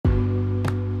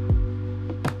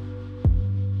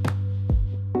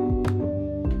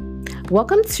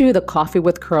Welcome to the Coffee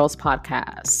with Curls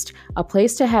podcast, a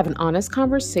place to have an honest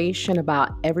conversation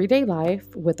about everyday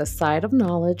life with a side of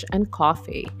knowledge and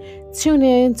coffee. Tune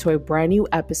in to a brand new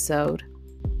episode.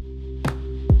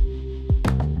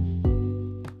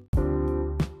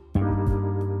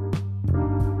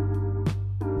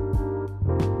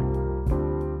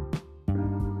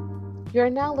 You're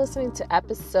now listening to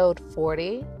episode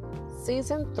 40,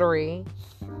 season 3,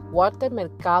 What the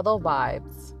Mercado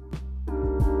Vibes.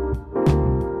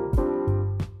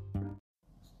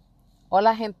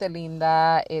 Hola, gente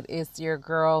linda. It is your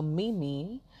girl,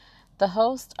 Mimi, the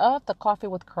host of the Coffee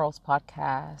with Curls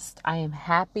podcast. I am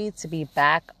happy to be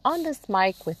back on this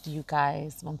mic with you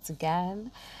guys once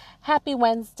again. Happy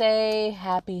Wednesday,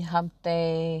 happy hump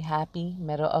day, happy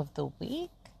middle of the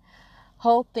week.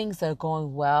 Hope things are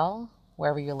going well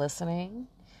wherever you're listening,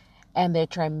 and they're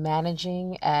trying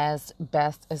managing as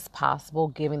best as possible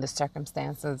given the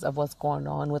circumstances of what's going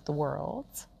on with the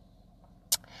world.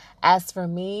 As for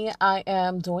me, I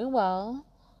am doing well,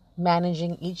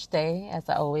 managing each day, as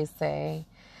I always say,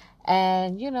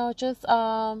 and, just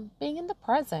being in the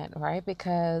present, right?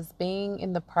 Because being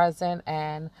in the present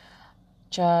and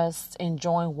just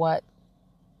enjoying what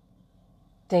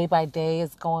day by day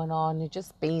is going on, and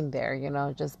just being there,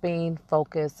 just being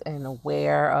focused and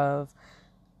aware of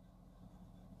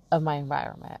my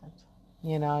environment,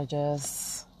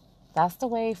 that's the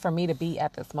way for me to be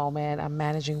at this moment. I'm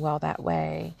managing well that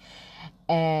way.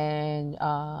 And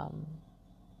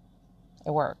it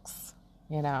works,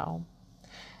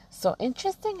 So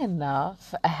interesting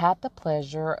enough, I had the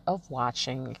pleasure of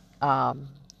watching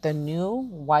the new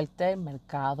Walter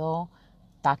Mercado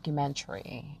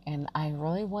documentary. And I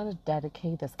really want to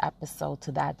dedicate this episode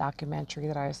to that documentary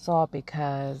that I saw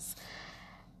because,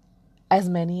 as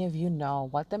many of you know,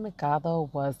 Walter Mercado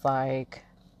was like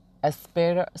a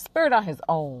spirit on his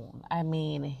own. I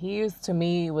mean, to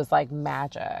me, was like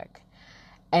magic.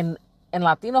 And in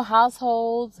Latino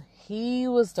households, he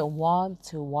was the one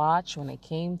to watch when it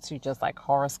came to just like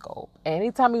horoscope.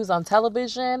 Anytime he was on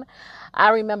television, I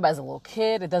remember as a little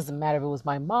kid, it doesn't matter if it was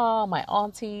my mom, my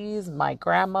aunties, my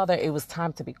grandmother, it was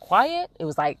time to be quiet. It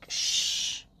was like,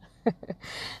 shh,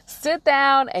 sit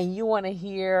down, and you want to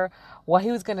hear what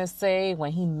he was going to say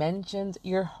when he mentioned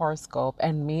your horoscope.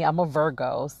 And me, I'm a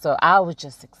Virgo, so I was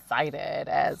just excited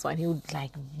as when he would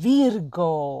like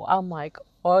Virgo. I'm like,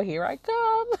 oh, here I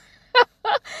come.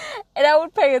 And I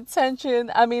would pay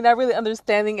attention. I mean, not really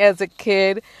understanding as a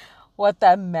kid what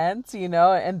that meant,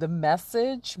 and the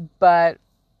message. But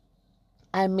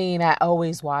I mean, I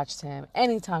always watched him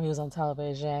anytime he was on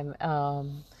television.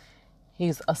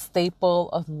 He's a staple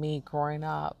of me growing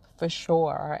up, for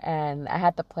sure. And I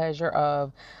had the pleasure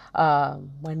of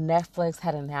when Netflix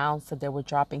had announced that they were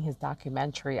dropping his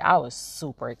documentary, I was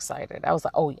super excited. I was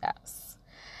like, oh, yes.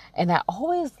 And I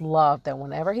always loved that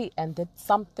whenever he ended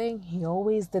something, he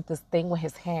always did this thing with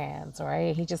his hands,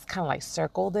 right? He just kind of like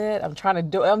circled it. I'm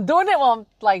doing it while I'm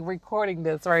like recording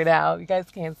this right now. You guys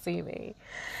can't see me.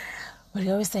 But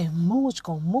he always say,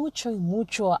 con mucho y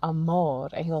mucho amor.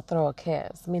 And he'll throw a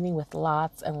kiss, meaning with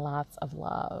lots and lots of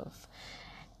love.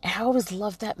 And I always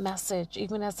loved that message.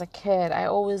 Even as a kid, I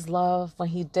always loved when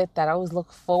he did that. I always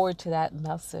looked forward to that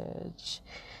message.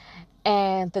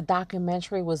 And the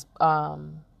documentary was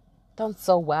done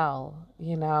so well,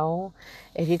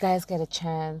 If you guys get a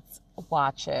chance,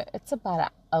 watch it. It's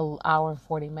about an hour and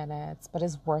 40 minutes, but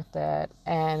it's worth it.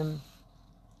 And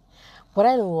what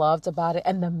I loved about it,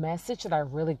 and the message that I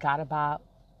really got about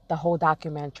the whole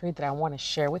documentary that I want to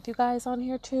share with you guys on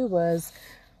here too, was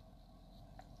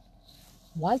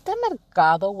Walter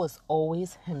Mercado was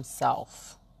always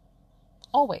himself.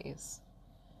 Always.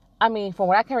 I mean, from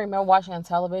what I can remember watching on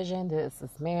television, this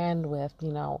man with,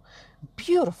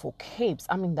 beautiful capes.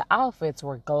 I mean, the outfits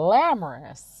were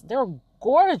glamorous. They were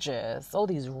gorgeous. All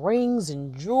these rings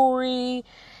and jewelry.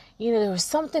 There was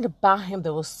something about him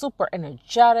that was super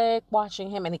energetic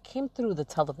watching him. And it came through the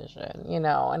television,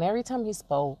 and every time he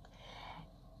spoke.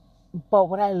 But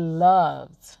what I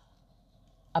loved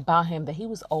about him, that he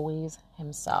was always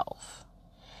himself.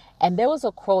 And there was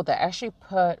a quote that I actually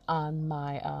put on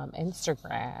my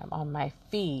Instagram, on my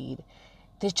feed,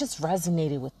 that just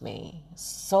resonated with me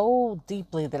so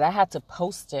deeply that I had to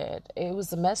post it. It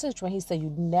was a message when he said,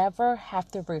 you never have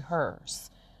to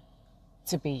rehearse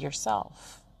to be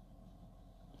yourself.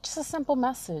 Just a simple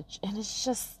message. And it's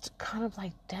just kind of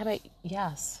like, damn it,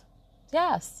 yes.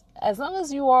 Yes. As long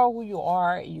as you are who you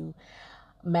are, you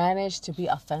manage to be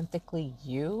authentically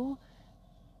you.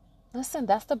 Listen,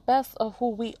 that's the best of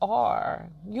who we are.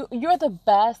 You're the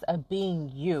best at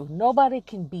being you. Nobody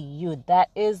can be you. That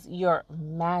is your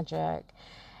magic.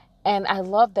 And I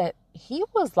love that he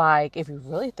was like, if you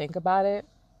really think about it,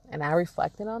 and I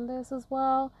reflected on this as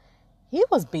well, he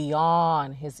was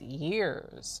beyond his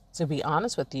years, to be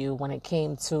honest with you, when it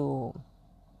came to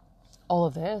all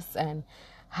of this and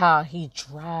how he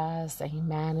dressed and he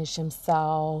managed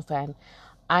himself. And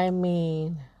I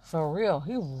mean, for real,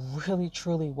 he really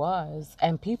truly was.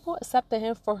 And people accepted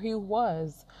him for who he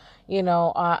was.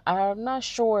 I'm not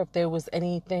sure if there was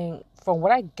anything, from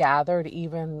what I gathered,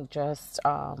 even just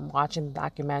watching the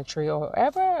documentary or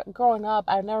ever growing up,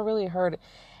 I've never really heard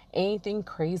anything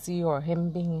crazy or him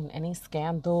being in any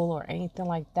scandal or anything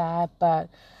like that. But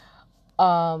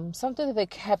something that they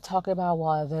kept talking about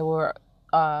while they were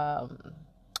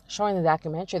showing the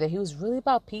documentary, that he was really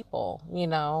about people.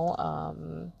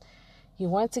 He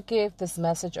wanted to give this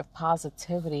message of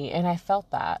positivity, and I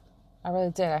felt that. I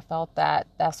really did. I felt that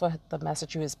that's what the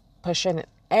message he was pushing in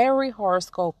every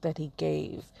horoscope that he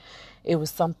gave. It was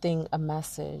something, a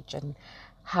message, and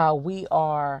how we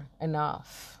are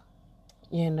enough,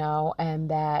 and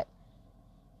that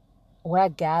what I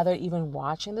gathered even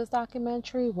watching this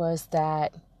documentary was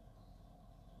that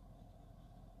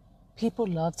people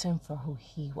loved him for who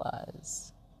he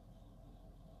was.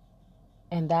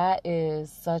 And that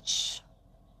is such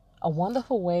a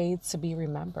wonderful way to be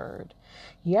remembered.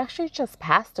 He actually just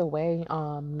passed away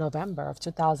November of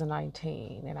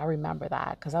 2019. And I remember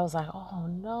that because I was like, oh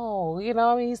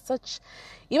no, he's such,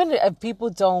 even if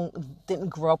people didn't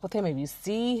grow up with him, if you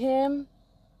see him,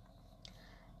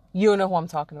 you know who I'm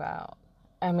talking about.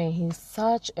 I mean, he's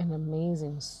such an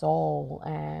amazing soul,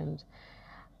 and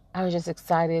I was just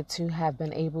excited to have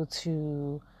been able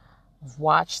to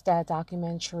watch that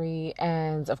documentary.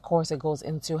 And of course, it goes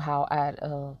into how at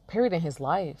a period in his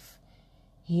life,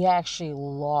 he actually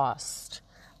lost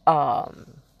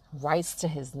rights to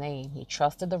his name. He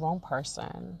trusted the wrong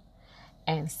person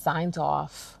and signed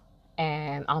off.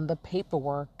 And on the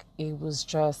paperwork, it was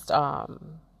just,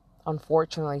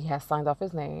 unfortunately, he had signed off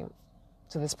his name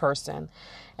to this person.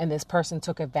 And this person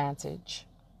took advantage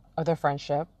of their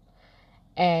friendship.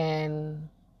 And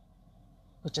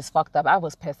which is fucked up. I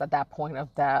was pissed at that point of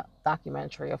that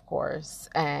documentary, of course.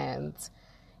 And,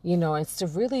 it's to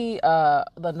really,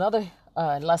 another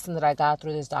lesson that I got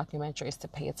through this documentary is to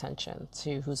pay attention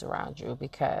to who's around you,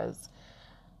 because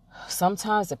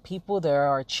sometimes the people that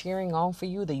are cheering on for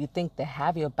you, that you think they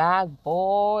have your back,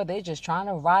 boy, they're just trying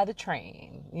to ride the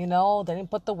train. They didn't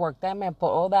put the work. That man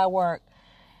put all that work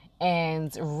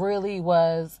and really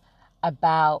was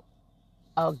about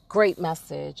a great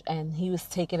message, and he was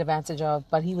taken advantage of,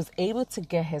 but he was able to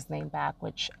get his name back,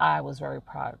 which I was very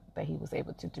proud that he was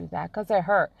able to do that, because it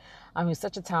hurt. I mean, he's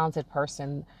such a talented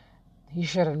person. He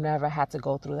should have never had to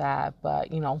go through that, but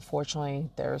unfortunately,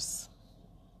 there's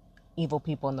evil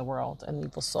people in the world and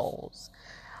evil souls.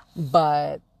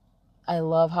 But I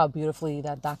love how beautifully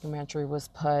that documentary was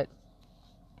put,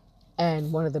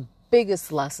 and one of the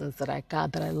biggest lessons that I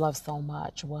got that I love so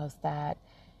much was that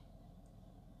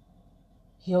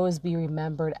he always be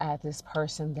remembered as this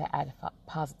person that added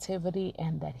positivity,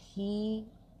 and that he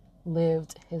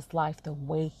lived his life the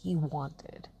way he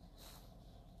wanted.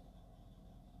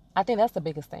 I think that's the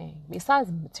biggest thing.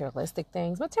 Besides materialistic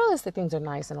things are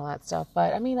nice and all that stuff.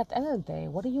 But I mean, at the end of the day,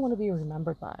 what do you want to be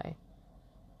remembered by?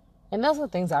 And those are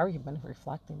the things I've been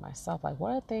reflecting myself. Like,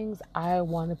 what are things I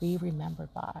want to be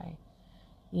remembered by?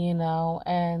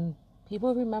 And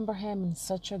people remember him in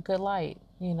such a good light,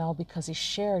 because he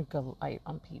shared good light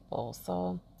on people.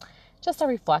 So just a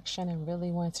reflection, and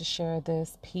really wanted to share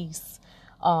this piece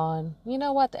on,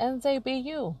 at the end of the day, be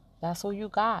you. That's who you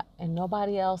got. And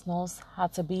nobody else knows how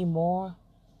to be more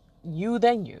you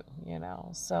than you,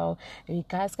 So if you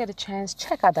guys get a chance,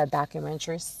 check out that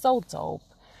documentary. It's so dope.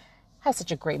 Has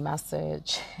such a great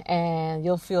message, and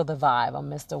you'll feel the vibe on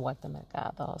Mr. Walter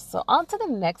Mercado. So on to the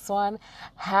next one.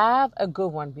 Have a good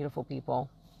one, beautiful people.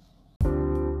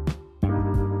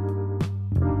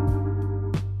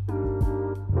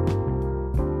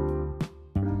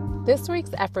 This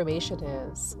week's affirmation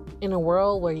is, in a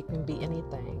world where you can be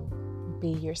anything, be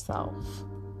yourself.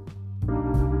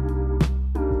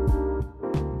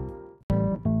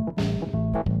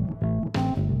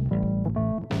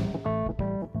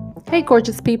 Hey,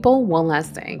 gorgeous people. One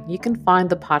last thing. You can find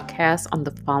the podcast on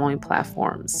the following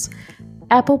platforms: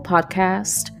 Apple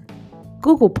Podcast,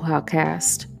 Google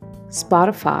Podcast,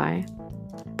 Spotify,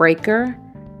 Breaker,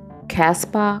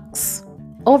 Castbox,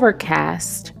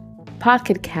 Overcast,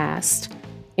 Pocket Cast,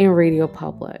 and Radio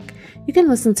Public. You can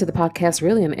listen to the podcast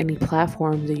really on any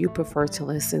platform that you prefer to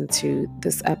listen to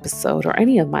this episode or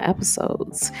any of my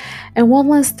episodes. And one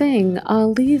last thing,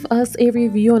 leave us a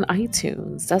review on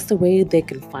iTunes. That's the way they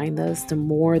can find us. The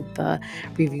more the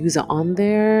reviews are on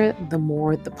there, the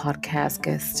more the podcast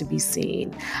gets to be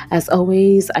seen. As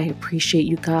always, I appreciate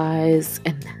you guys.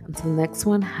 And until the next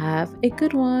one, have a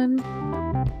good one.